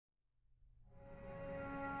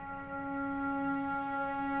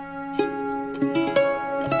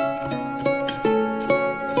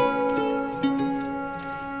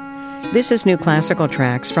This is New Classical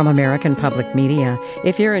Tracks from American Public Media.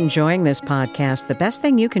 If you're enjoying this podcast, the best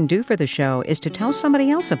thing you can do for the show is to tell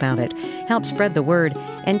somebody else about it, help spread the word,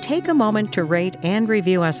 and take a moment to rate and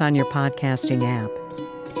review us on your podcasting app.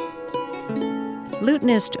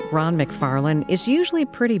 Lutenist Ron McFarlane is usually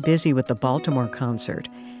pretty busy with the Baltimore concert.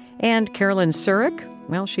 And Carolyn Surik,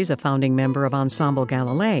 well, she's a founding member of Ensemble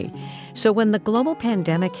Galilei. So when the global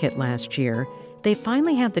pandemic hit last year, they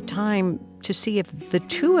finally had the time to see if the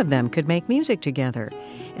two of them could make music together.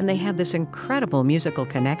 And they had this incredible musical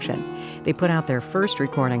connection. They put out their first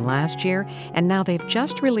recording last year, and now they've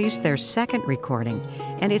just released their second recording.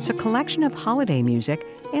 And it's a collection of holiday music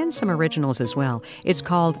and some originals as well. It's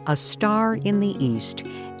called A Star in the East.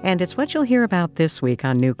 And it's what you'll hear about this week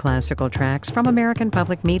on New Classical Tracks from American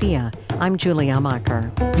Public Media. I'm Julie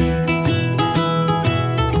Amacher.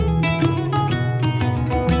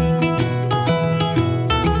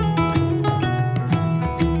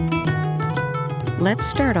 Let's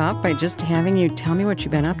start off by just having you tell me what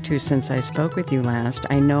you've been up to since I spoke with you last.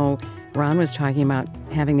 I know Ron was talking about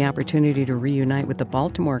having the opportunity to reunite with the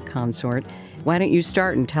Baltimore consort. Why don't you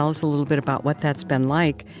start and tell us a little bit about what that's been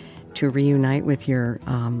like to reunite with your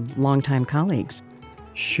longtime colleagues?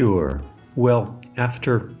 Sure. Well,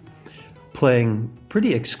 after playing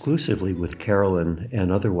pretty exclusively with Carolyn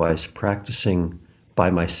and otherwise practicing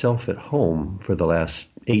by myself at home for the last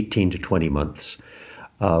 18 to 20 months,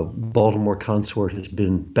 Baltimore Consort has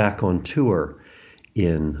been back on tour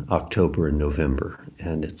in October and November,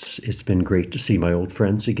 and it's been great to see my old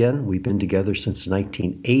friends again. We've been together since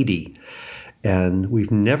 1980, and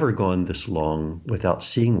we've never gone this long without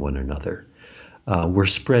seeing one another. We're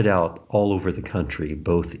spread out all over the country,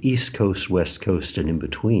 both East Coast, West Coast, and in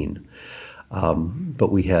between.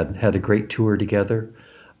 But we had a great tour together.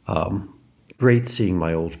 Great seeing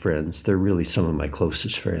my old friends. They're really some of my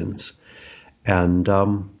closest friends. And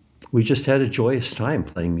we just had a joyous time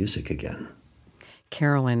playing music again.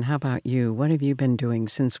 Carolyn, how about you? What have you been doing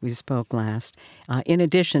since we spoke last, in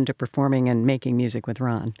addition to performing and making music with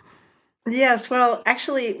Ron? Yes, well,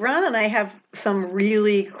 actually, Ron and I have some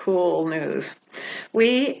really cool news.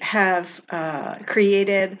 We have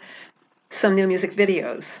created some new music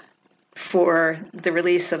videos for the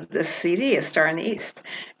release of this CD, A Star in the East.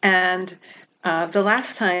 And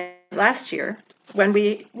last year, when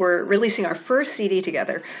we were releasing our first CD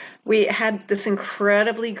together, we had this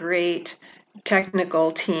incredibly great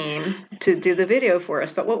technical team to do the video for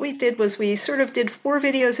us. But what we did was we sort of did 4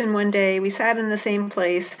 videos in one day. We sat in the same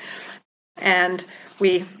place, and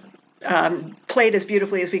we played as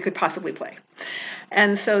beautifully as we could possibly play.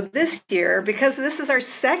 And so this year, because this is our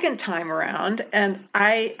second time around, and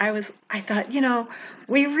I thought,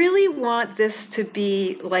 we really want this to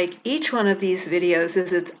be like each one of these videos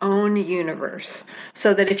is its own universe,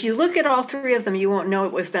 so that if you look at all 3 of them, you won't know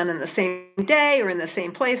it was done in the same day or in the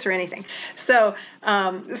same place or anything. So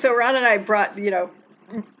Ron and I brought,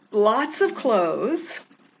 lots of clothes,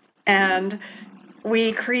 and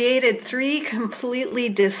we created 3 completely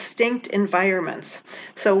distinct environments.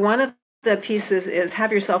 So one of the pieces is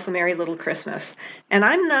Have Yourself a Merry Little Christmas. And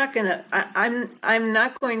I'm not going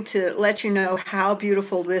to let you know how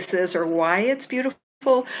beautiful this is or why it's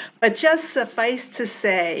beautiful, but just suffice to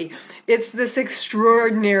say, it's this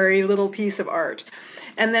extraordinary little piece of art.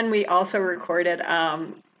 And then we also recorded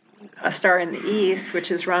A Star in the East,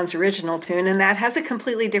 which is Ron's original tune, and that has a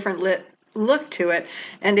completely different look to it.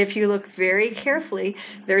 And if you look very carefully,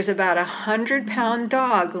 there's about 100-pound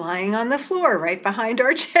dog lying on the floor right behind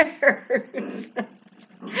our chairs.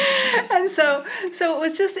 And so it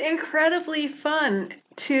was just incredibly fun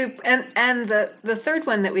and the third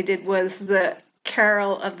one that we did was the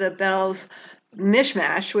Carol of the Bells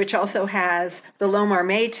Mishmash, which also has the Lomar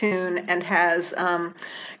May tune and has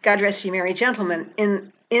God Rest Ye Merry Gentlemen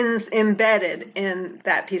embedded in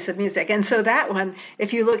that piece of music. And so that one,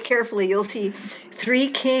 if you look carefully, you'll see 3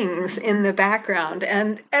 kings in the background.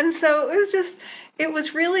 And so it's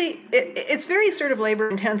very sort of labor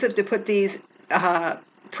intensive to put these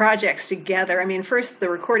projects together. I mean, first, the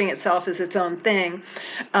recording itself is its own thing,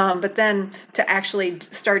 but then to actually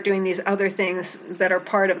start doing these other things that are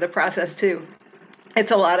part of the process too.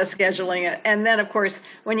 It's a lot of scheduling. And then, of course,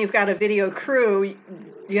 when you've got a video crew,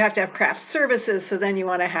 you have to have craft services. So then you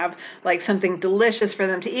want to have like something delicious for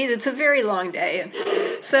them to eat. It's a very long day. And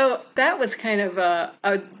so that was kind of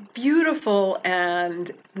a beautiful and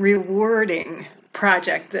rewarding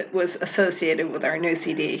project that was associated with our new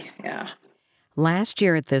CD. Yeah. Last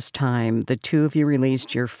year at this time, the two of you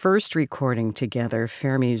released your first recording together,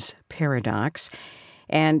 Fermi's Paradox.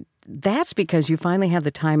 And that's because you finally had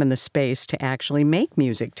the time and the space to actually make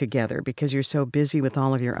music together because you're so busy with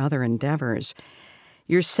all of your other endeavors.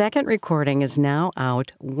 Your second recording is now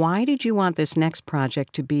out. Why did you want this next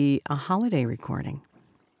project to be a holiday recording?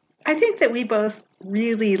 I think that we both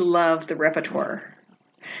really love the repertoire.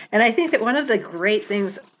 And I think that one of the great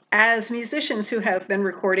things as musicians who have been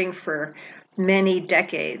recording for many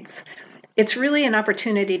decades, it's really an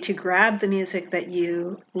opportunity to grab the music that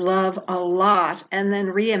you love a lot and then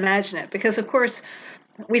reimagine it. Because, of course,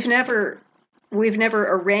 I've never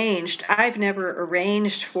arranged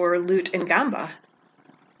for lute and gamba.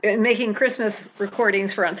 In making Christmas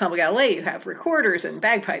recordings for Ensemble Galilee, you have recorders and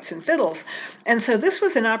bagpipes and fiddles. And so this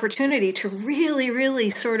was an opportunity to really, really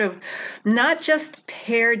sort of not just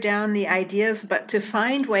pare down the ideas, but to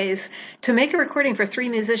find ways to make a recording for three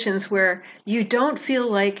musicians where you don't feel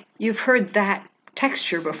like you've heard that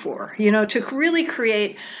texture before, to really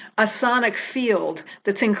create a sonic field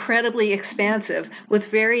that's incredibly expansive with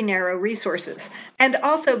very narrow resources. And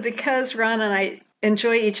also because Ron and I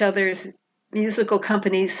enjoy each other's musical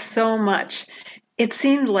companies so much, it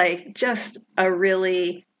seemed like just a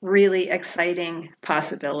really, really exciting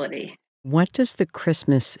possibility. What does the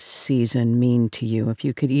Christmas season mean to you? If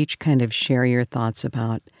you could each kind of share your thoughts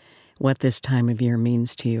about what this time of year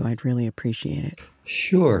means to you, I'd really appreciate it.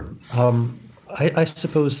 Sure. I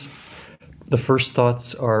suppose the first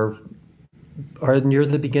thoughts are near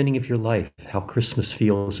the beginning of your life, how Christmas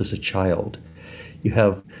feels as a child. You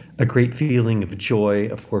have a great feeling of joy,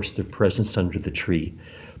 of course, the presents under the tree.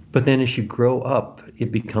 But then as you grow up,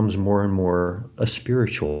 it becomes more and more a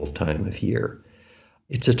spiritual time of year.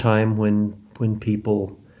 It's a time when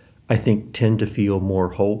people, I think, tend to feel more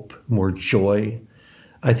hope, more joy.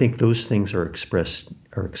 I think those things are expressed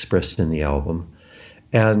in the album.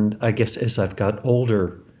 And I guess as I've got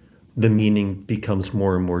older, the meaning becomes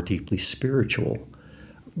more and more deeply spiritual.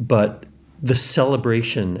 But the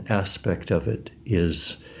celebration aspect of it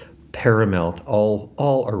is paramount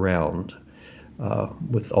all around,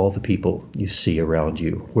 with all the people you see around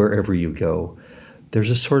you, wherever you go. There's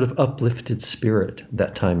a sort of uplifted spirit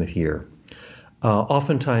that time of year.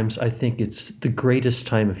 Oftentimes, I think it's the greatest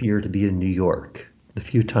time of year to be in New York. The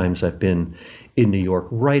few times I've been in New York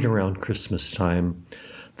right around Christmas time,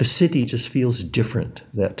 the city just feels different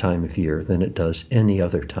that time of year than it does any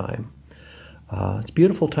other time. It's a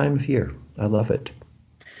beautiful time of year. I love it.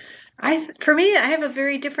 For me, I have a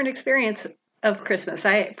very different experience of Christmas.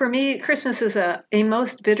 For me, Christmas is a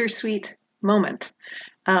most bittersweet moment.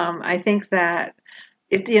 I think that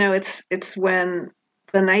it's when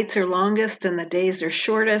the nights are longest and the days are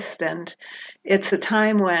shortest, and it's a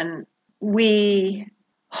time when we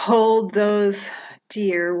hold those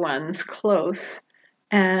dear ones close.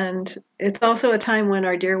 And it's also a time when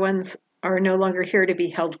our dear ones are no longer here to be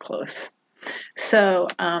held close. So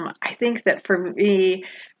I think that for me,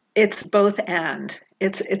 it's both and.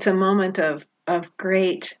 It's a moment of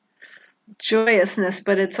great joyousness,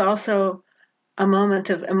 but it's also a moment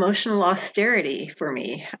of emotional austerity for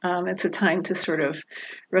me. It's a time to sort of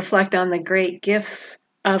reflect on the great gifts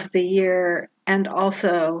of the year, and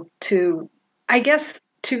also to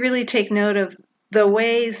really take note of the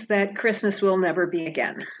ways that Christmas will never be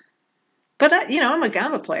again. But I'm a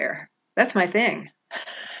gamba player. That's my thing.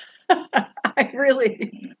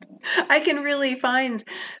 I can really find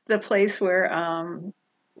the place where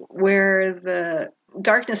the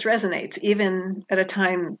darkness resonates, even at a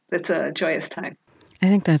time that's a joyous time. I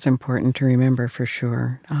think that's important to remember for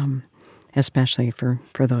sure, especially for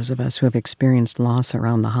those of us who have experienced loss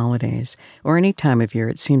around the holidays, or any time of year.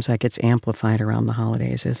 It seems like it's amplified around the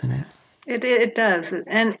holidays, isn't it? It does,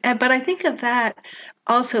 but I think of that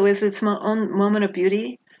also as its own moment of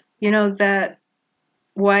beauty. That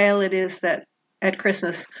while it is that at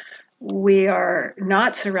Christmas we are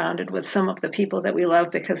not surrounded with some of the people that we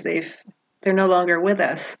love because they're no longer with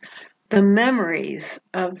us, the memories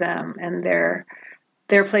of them and their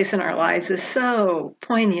place in our lives is so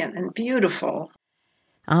poignant and beautiful.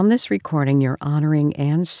 On this recording, you're honoring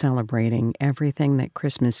and celebrating everything that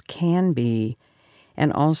Christmas can be,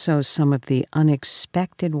 and also some of the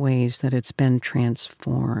unexpected ways that it's been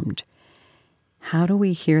transformed. How do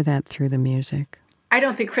we hear that through the music? I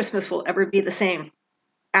don't think Christmas will ever be the same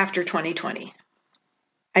after 2020.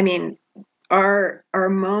 I mean, our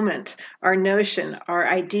moment, our notion, our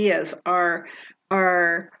ideas, our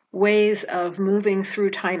ways of moving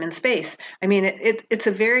through time and space. I mean, it's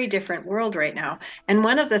a very different world right now. And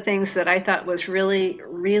one of the things that I thought was really,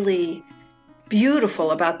 really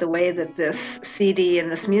beautiful about the way that this CD and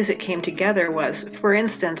this music came together was, for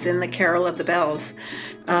instance, in the Carol of the Bells,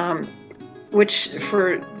 which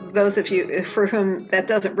for those of you for whom that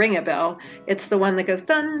doesn't ring a bell, it's the one that goes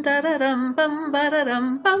dun da da dum bum ba da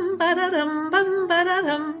dum bum ba da dum bum ba da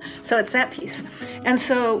dum. So it's that piece. And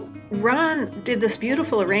so Ron did this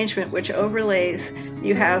beautiful arrangement which overlays,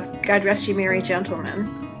 you have God Rest You Merry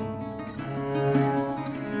Gentlemen.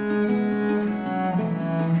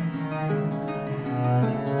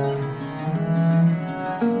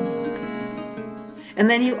 And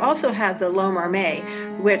then you also have the Lo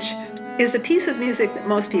Marmé, which is a piece of music that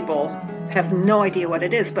most people have no idea what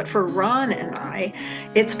it is. But for Ron and I,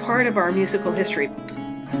 it's part of our musical history.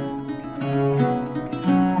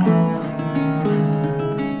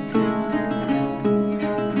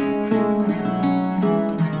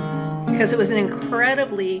 Because it was an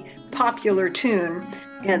incredibly popular tune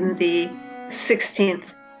in the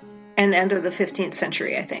 16th and end of the 15th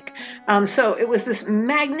century, I think. So it was this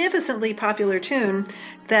magnificently popular tune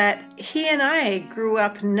that he and I grew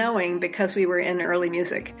up knowing because we were in early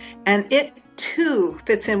music. And it too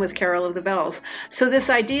fits in with Carol of the Bells. So this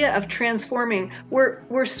idea of transforming,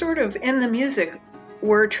 we're sort of in the music,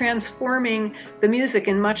 we're transforming the music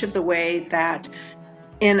in much of the way that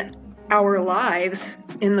in our lives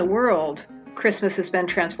in the world, Christmas has been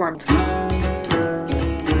transformed.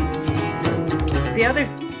 The other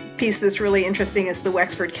piece that's really interesting is the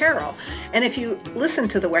Wexford Carol. And if you listen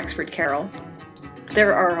to the Wexford Carol,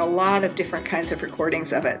 there are a lot of different kinds of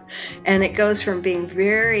recordings of it. And it goes from being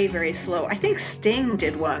very, very slow. I think Sting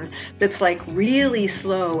did one that's like really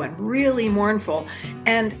slow and really mournful.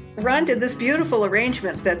 And Ron did this beautiful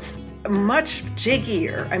arrangement that's much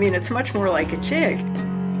jiggier. I mean, it's much more like a jig.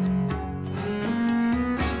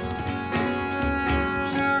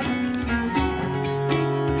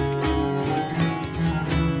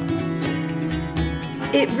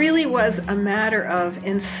 It really was a matter of,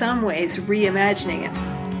 in some ways, reimagining it.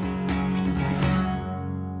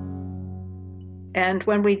 And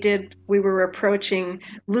when we were approaching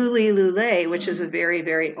Lully Lulay, which is a very,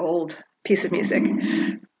 very old piece of music.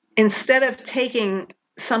 Instead of taking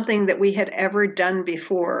something that we had ever done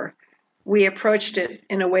before, we approached it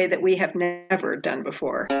in a way that we have never done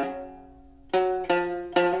before.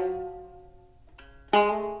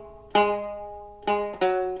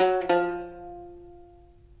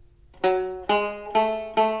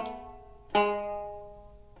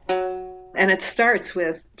 And it starts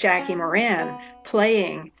with Jackie Moran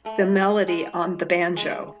playing the melody on the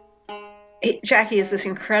banjo. Jackie is this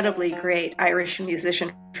incredibly great Irish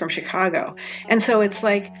musician from Chicago. And so it's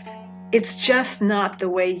like, it's just not the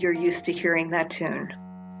way you're used to hearing that tune.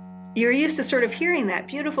 You're used to sort of hearing that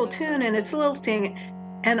beautiful tune and its lilting,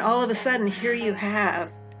 and all of a sudden here you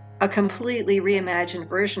have a completely reimagined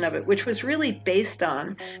version of it, which was really based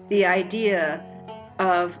on the idea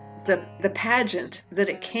of the pageant that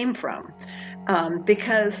it came from.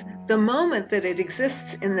 Because the moment that it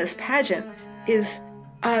exists in this pageant is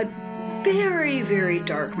a very, very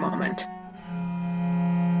dark moment.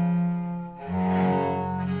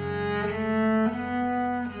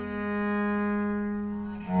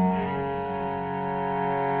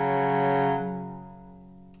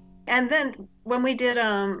 And then when we did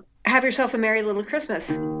Have Yourself a Merry Little Christmas,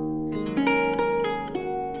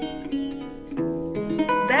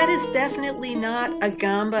 that is definitely not a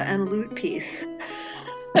gamba and lute piece.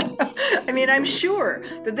 I mean, I'm sure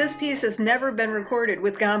that this piece has never been recorded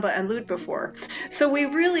with gamba and lute before. So we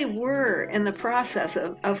really were in the process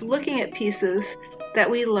of looking at pieces that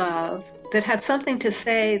we love, that have something to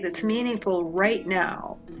say that's meaningful right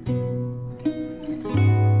now.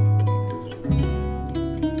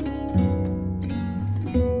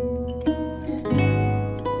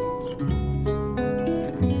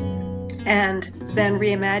 And then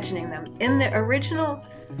reimagining them. In the original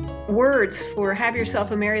words for Have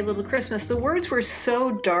Yourself a Merry Little Christmas, the words were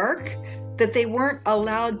so dark that they weren't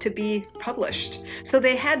allowed to be published. So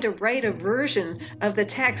they had to write a version of the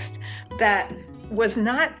text that was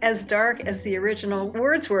not as dark as the original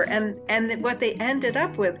words were. And what they ended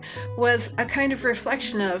up with was a kind of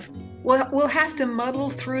reflection of, well, we'll have to muddle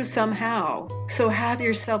through somehow. So have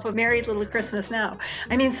yourself a merry little Christmas now.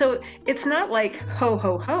 I mean, so it's not like ho,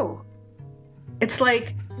 ho, ho. It's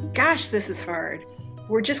like, gosh, this is hard.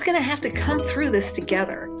 We're just going to have to come through this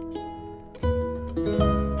together.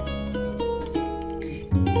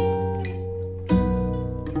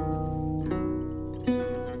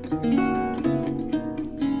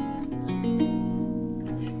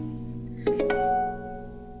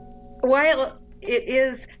 While it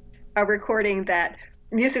is a recording that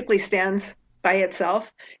musically stands by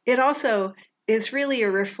itself, it also is really a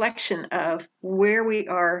reflection of where we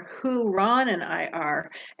are, who Ron and I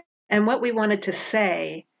are, and what we wanted to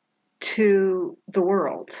say to the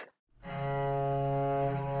world.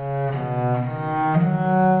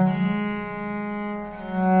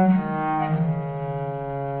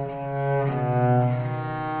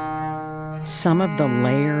 some of the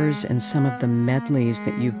layers and some of the medleys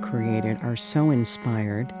that you've created are so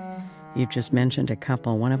inspired. You've just mentioned a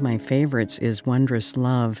couple. One of my favorites is Wondrous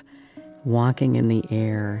Love, Walking in the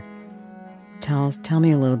Air. Tell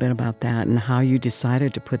me a little bit about that and how you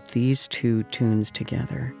decided to put these two tunes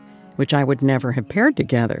together, which I would never have paired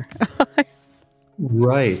together.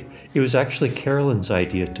 Right. It was actually Carolyn's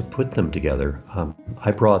idea to put them together.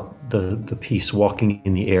 I brought the piece Walking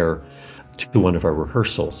in the Air to one of our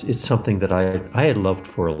rehearsals. It's something that I had loved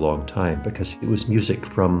for a long time because it was music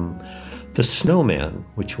from The Snowman,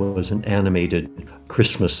 which was an animated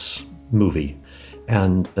Christmas movie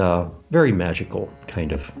and very magical,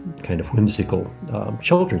 kind of whimsical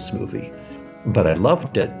children's movie. But I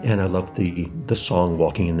loved it, and I loved the song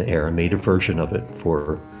Walking in the Air. I made a version of it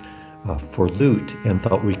for lute, and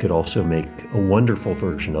thought we could also make a wonderful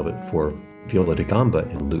version of it for viola da gamba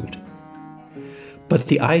and lute. But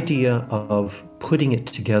the idea of putting it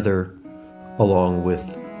together along with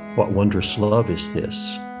What Wondrous Love Is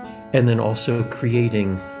This, and then also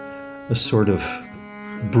creating a sort of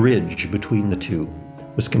bridge between the two,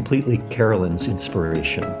 was completely Carolyn's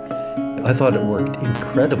inspiration. I thought it worked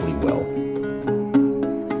incredibly well.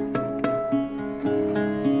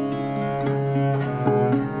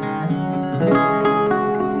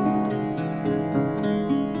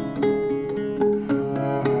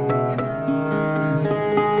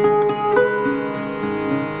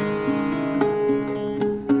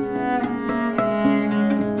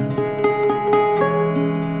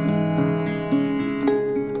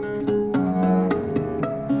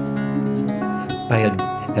 I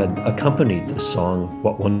had accompanied the song,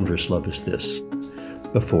 What Wondrous Love Is This,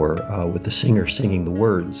 before with the singer singing the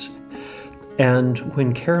words. And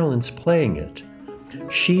when Carolyn's playing it,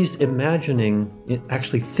 she's imagining,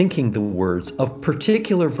 actually thinking the words of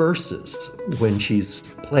particular verses when she's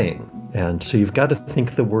playing. And so you've got to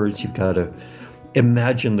think the words, you've got to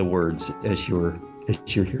imagine the words as you're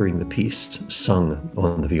hearing the piece sung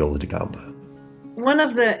on the viola da gamba. One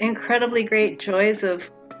of the incredibly great joys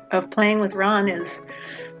of playing with Ron is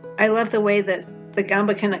I love the way that the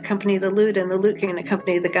gamba can accompany the lute and the lute can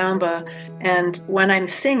accompany the gamba. And when I'm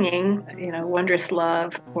singing, Wondrous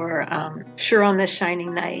Love or Sure on This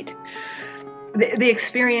Shining Night, the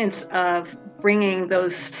experience of bringing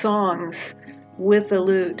those songs with the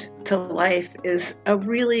lute to life is a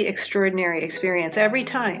really extraordinary experience every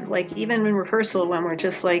time, like even in rehearsal when we're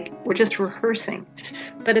just rehearsing.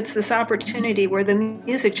 But it's this opportunity where the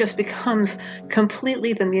music just becomes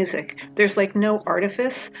completely the music. There's like no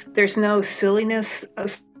artifice, there's no silliness,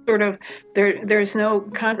 there's no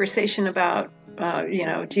conversation about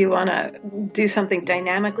do you want to do something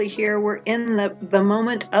dynamically here? We're in the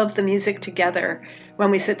moment of the music together when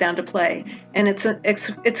we sit down to play, and it's an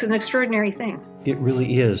extraordinary thing. It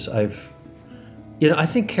really is. I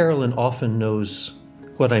think Carolyn often knows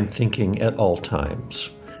what I'm thinking at all times,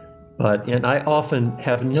 and I often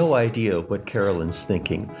have no idea what Carolyn's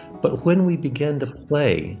thinking. But when we begin to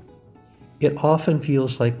play, it often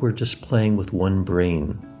feels like we're just playing with one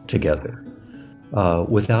brain together.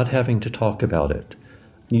 Without having to talk about it.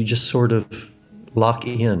 You just sort of lock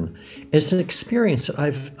in. It's an experience that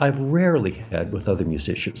I've rarely had with other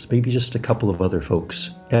musicians, maybe just a couple of other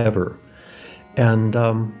folks ever. And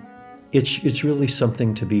it's really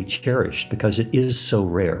something to be cherished because it is so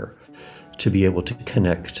rare to be able to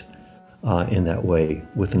connect in that way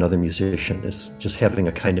with another musician. It's just having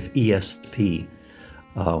a kind of ESP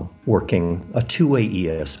working, a two-way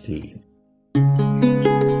ESP.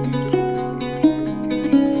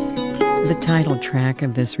 The title track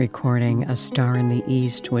of this recording, A Star in the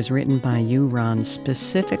East, was written by you, Ron,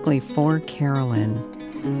 specifically for Carolyn.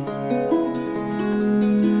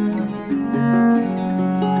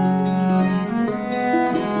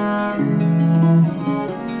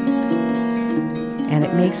 And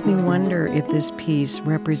it makes me wonder if this piece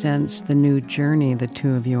represents the new journey the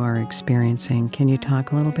two of you are experiencing. Can you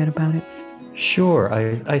talk a little bit about it? Sure.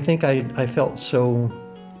 I think I felt so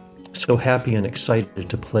happy and excited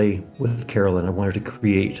to play with Carolyn. I wanted to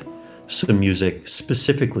create some music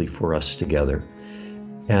specifically for us together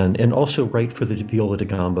and also write for the viola da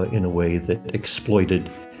gamba in a way that exploited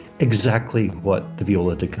exactly what the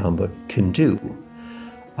viola da gamba can do.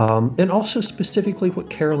 And also specifically what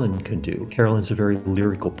Carolyn can do. Carolyn's a very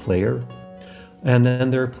lyrical player. And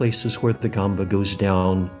then there are places where the gamba goes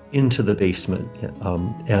down into the basement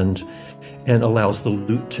and allows the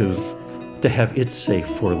lute to have its say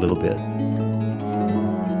for a little bit.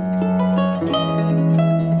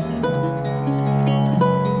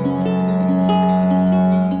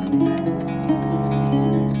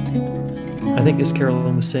 I think, as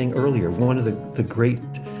Carolyn was saying earlier, one of the great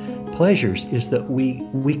pleasures is that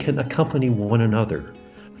we can accompany one another.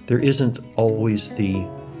 There isn't always the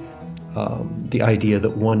idea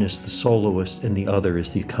that one is the soloist and the other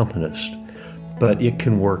is the accompanist, but it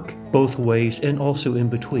can work both ways and also in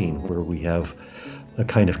between, where we have a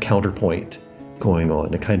kind of counterpoint going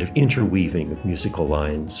on, a kind of interweaving of musical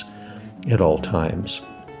lines at all times.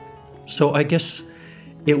 So I guess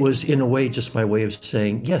it was, in a way, just my way of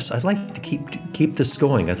saying, yes, I'd like to keep this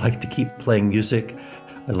going. I'd like to keep playing music.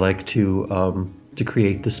 I'd like to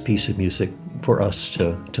create this piece of music for us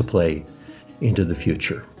to play into the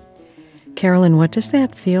future. Carolyn, what does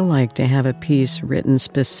that feel like to have a piece written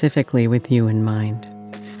specifically with you in mind?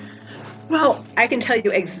 Well, I can tell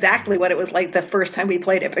you exactly what it was like the first time we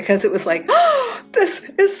played it, because it was like, oh, this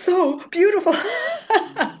is so beautiful.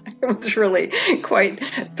 It was really quite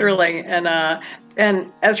thrilling.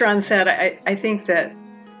 And as Ron said, I think that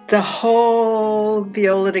the whole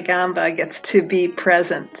viola da gamba gets to be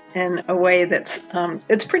present in a way that's,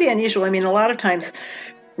 it's pretty unusual. I mean, a lot of times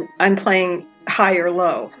I'm playing high or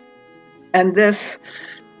low, and this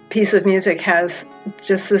piece of music has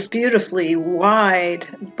just this beautifully wide,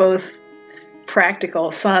 both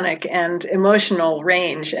practical, sonic, and emotional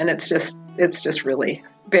range, and it's just really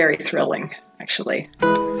very thrilling, actually.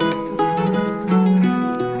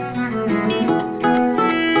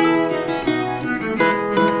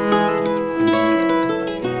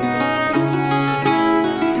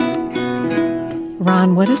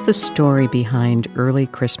 Ron, what is the story behind Early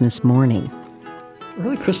Christmas Morning?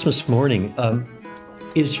 Early Christmas Morning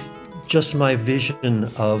is just my vision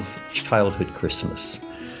of childhood Christmas.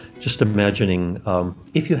 Just imagining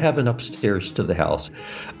if you have an upstairs to the house,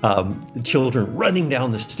 children running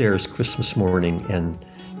down the stairs Christmas morning, and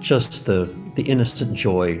just the innocent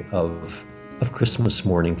joy of Christmas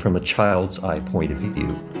morning from a child's eye point of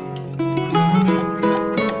view.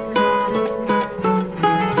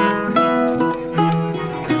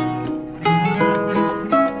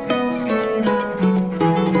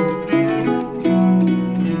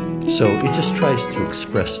 So it just tries to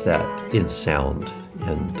express that in sound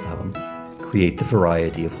and create the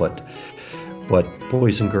variety of what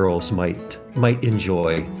boys and girls might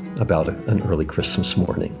enjoy about an early Christmas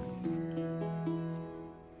morning.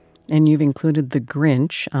 And you've included The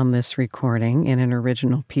Grinch on this recording in an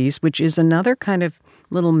original piece, which is another kind of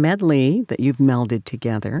little medley that you've melded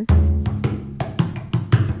together.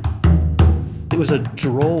 It was a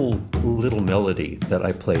droll little melody that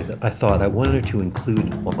I played that I thought I wanted to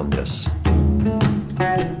include on this.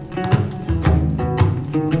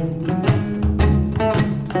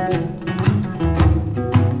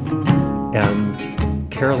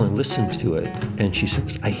 And Carolyn listened to it, and she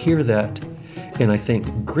says, I hear that, and I think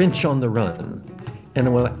Grinch on the Run. And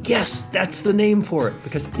I went, yes, that's the name for it,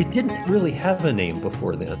 because it didn't really have a name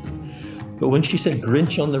before then. But when she said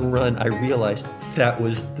Grinch on the Run, I realized that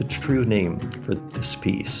was the true name for this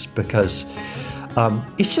piece, because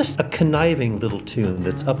it's just a conniving little tune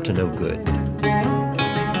that's up to no good.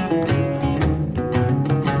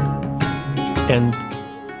 And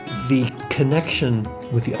the connection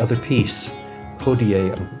with the other piece,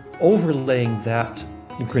 Hodie, overlaying that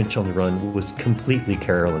Grinch on the Run, was completely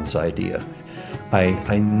Carolyn's idea.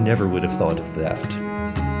 I never would have thought of that.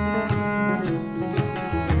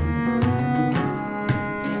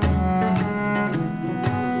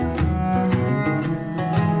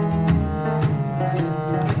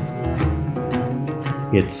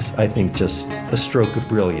 It's, I think, just a stroke of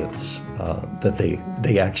brilliance that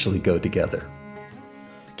they actually go together.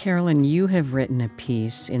 Carolyn, you have written a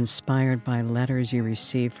piece inspired by letters you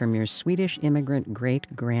received from your Swedish immigrant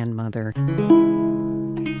great-grandmother.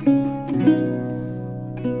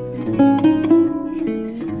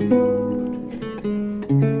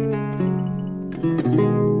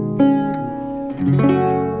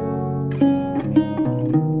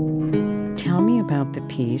 Tell me about the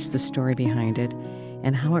piece, the story behind it,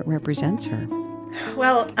 and how it represents her.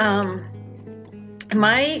 Well,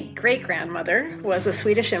 my great-grandmother was a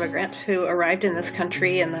Swedish immigrant who arrived in this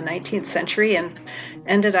country in the 19th century and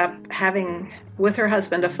ended up having, with her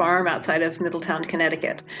husband, a farm outside of Middletown,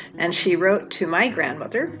 Connecticut. And she wrote to my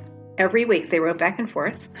grandmother every week. They wrote back and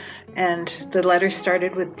forth. And the letters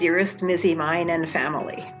started with, Dearest Mizzy, mine and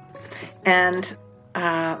family. And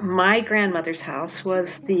my grandmother's house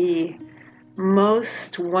was the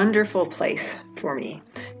most wonderful place for me.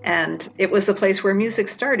 And it was the place where music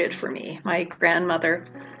started for me. My grandmother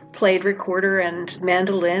played recorder and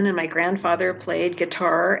mandolin, and my grandfather played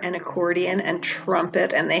guitar and accordion and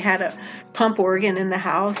trumpet, and they had a pump organ in the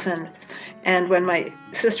house. And when my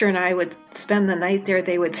sister and I would spend the night there,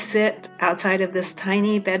 they would sit outside of this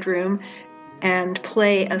tiny bedroom and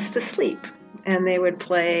play us to sleep. And they would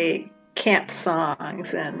play camp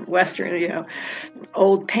songs and Western,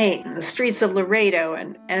 old paint and the streets of Laredo,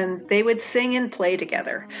 and they would sing and play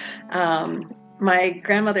together. My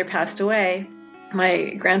grandmother passed away. My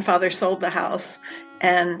grandfather sold the house,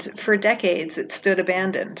 and for decades it stood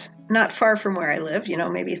abandoned, not far from where I lived,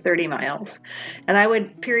 maybe 30 miles. And I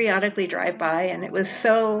would periodically drive by, and it was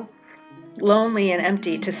so lonely and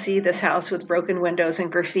empty to see this house with broken windows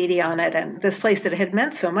and graffiti on it, and this place that had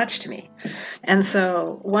meant so much to me. And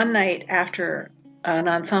so one night after an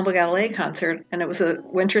Ensemble Galilee concert, and it was a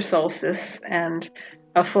winter solstice and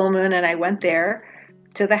a full moon, and I went there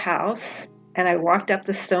to the house, and I walked up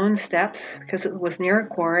the stone steps because it was near a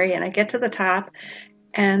quarry, and I get to the top,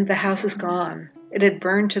 and the house is gone. It had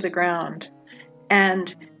burned to the ground.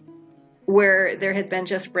 And where there had been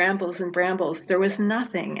just brambles and brambles, there was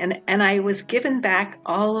nothing. And I was given back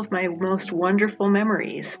all of my most wonderful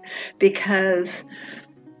memories because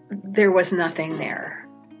there was nothing there.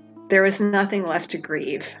 There was nothing left to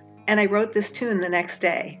grieve. And I wrote this tune the next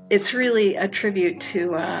day. It's really a tribute to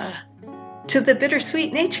the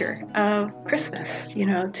bittersweet nature of Christmas,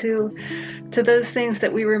 to those things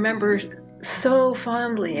that we remember so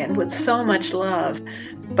fondly and with so much love,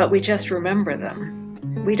 but we just remember them.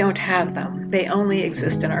 We don't have them. They only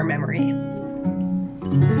exist in our memory.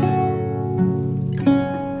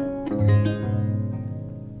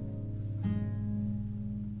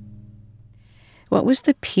 What was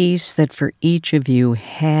the piece that for each of you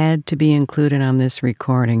had to be included on this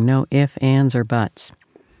recording? No ifs, ands, or buts.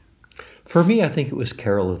 For me, I think it was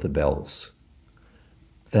Carol of the Bells.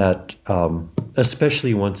 That,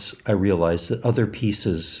 especially once I realized that other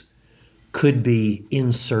pieces could be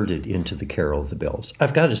inserted into the Carol of the Bells.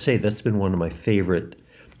 I've got to say, that's been one of my favorite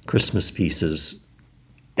Christmas pieces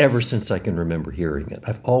ever since I can remember hearing it.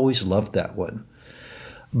 I've always loved that one.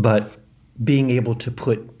 But being able to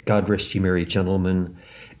put God Rest Ye Merry Gentlemen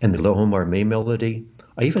and the Lohomar May melody,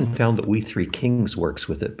 I even found that We Three Kings works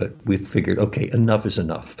with it, but we figured, okay, enough is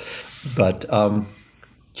enough. But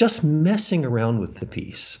just messing around with the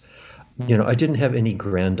piece. I didn't have any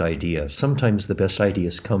grand idea. Sometimes the best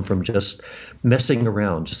ideas come from just messing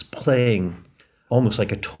around, just playing almost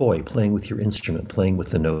like a toy, playing with your instrument, playing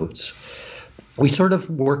with the notes. We sort of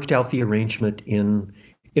worked out the arrangement in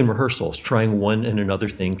rehearsals, trying one and another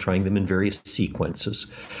thing, trying them in various sequences.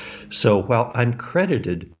 So while I'm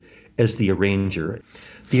credited as the arranger,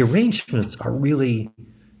 the arrangements are really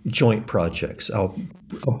joint projects. I'll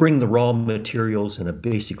bring the raw materials and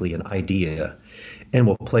basically an idea, and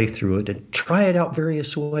we'll play through it and try it out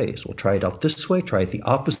various ways. We'll try it out this way, try it the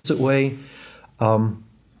opposite way.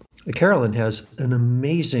 Carolyn has an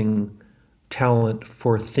amazing talent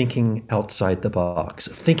for thinking outside the box,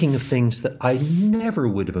 thinking of things that I never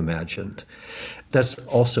would have imagined. That's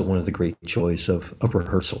also one of the great joys of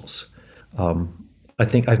rehearsals. I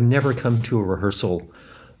think I've never come to a rehearsal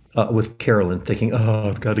with Carolyn thinking,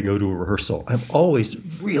 I've got to go to a rehearsal. I'm always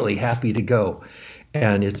really happy to go.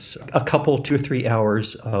 And it's a couple, 2 or 3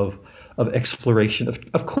 hours of exploration.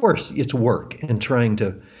 Of course, it's work and trying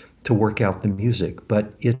to work out the music,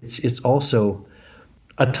 but it's also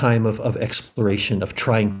a time of exploration, of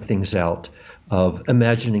trying things out, of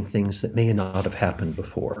imagining things that may not have happened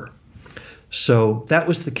before. So that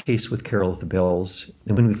was the case with Carol of the Bells.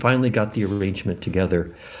 And when we finally got the arrangement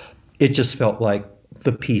together, it just felt like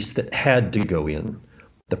the piece that had to go in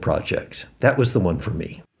the project. That was the one for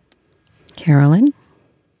me. Carolyn?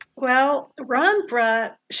 Well, Ron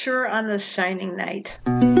brought Sure on This Shining Night.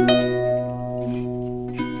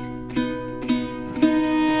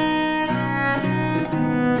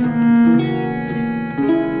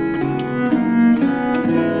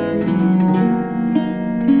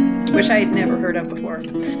 Which I had never heard of before.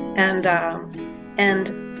 And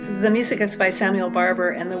the music is by Samuel Barber,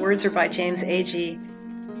 and the words are by James Agee.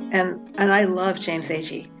 And I love James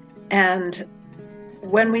Agee. And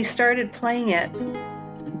when we started playing it,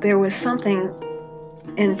 there was something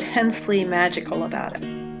intensely magical about it.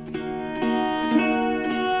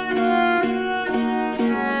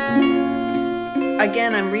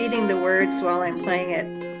 Again, I'm reading the words while I'm playing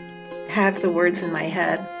it, have the words in my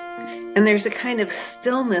head. And there's a kind of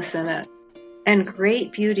stillness in it and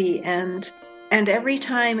great beauty. And every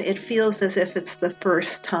time it feels as if it's the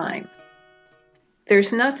first time.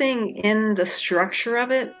 There's nothing in the structure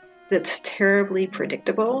of it that's terribly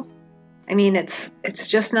predictable. I mean, it's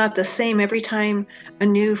just not the same every time a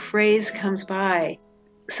new phrase comes by.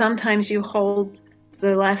 Sometimes you hold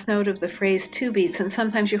the last note of the phrase 2 beats, and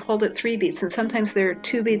sometimes you hold it 3 beats, and sometimes there are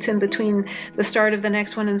 2 beats in between the start of the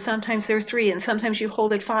next one, and sometimes there are 3, and sometimes you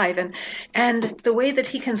hold it 5. And the way that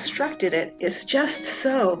he constructed it is just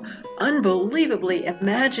so unbelievably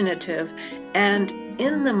imaginative and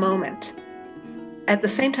in the moment. At the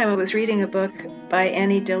same time, I was reading a book by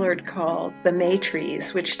Annie Dillard called The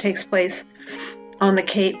Maytrees, which takes place on the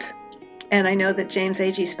Cape. And I know that James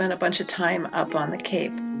Agee spent a bunch of time up on the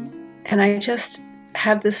Cape. And I just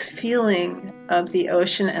have this feeling of the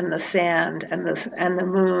ocean and the sand and the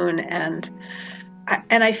moon. And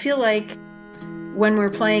I feel like when we're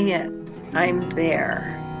playing it, I'm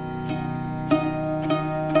there.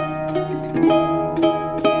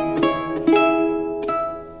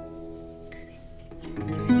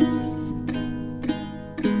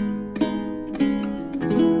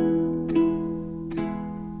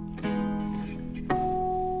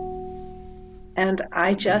 And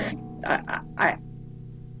I'm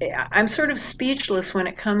sort of speechless when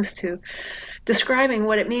it comes to describing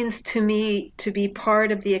what it means to me to be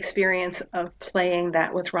part of the experience of playing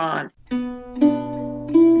that with Ron.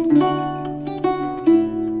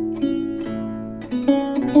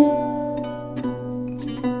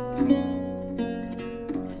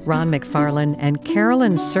 Ron McFarlane and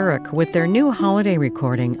Carolyn Surrock with their new holiday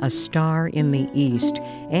recording, A Star in the East,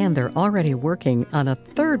 and they're already working on a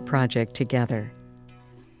third project together.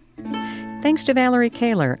 Thanks to Valerie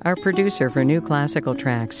Kaler, our producer for New Classical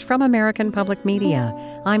Tracks from American Public Media.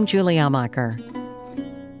 I'm Julie Amacher.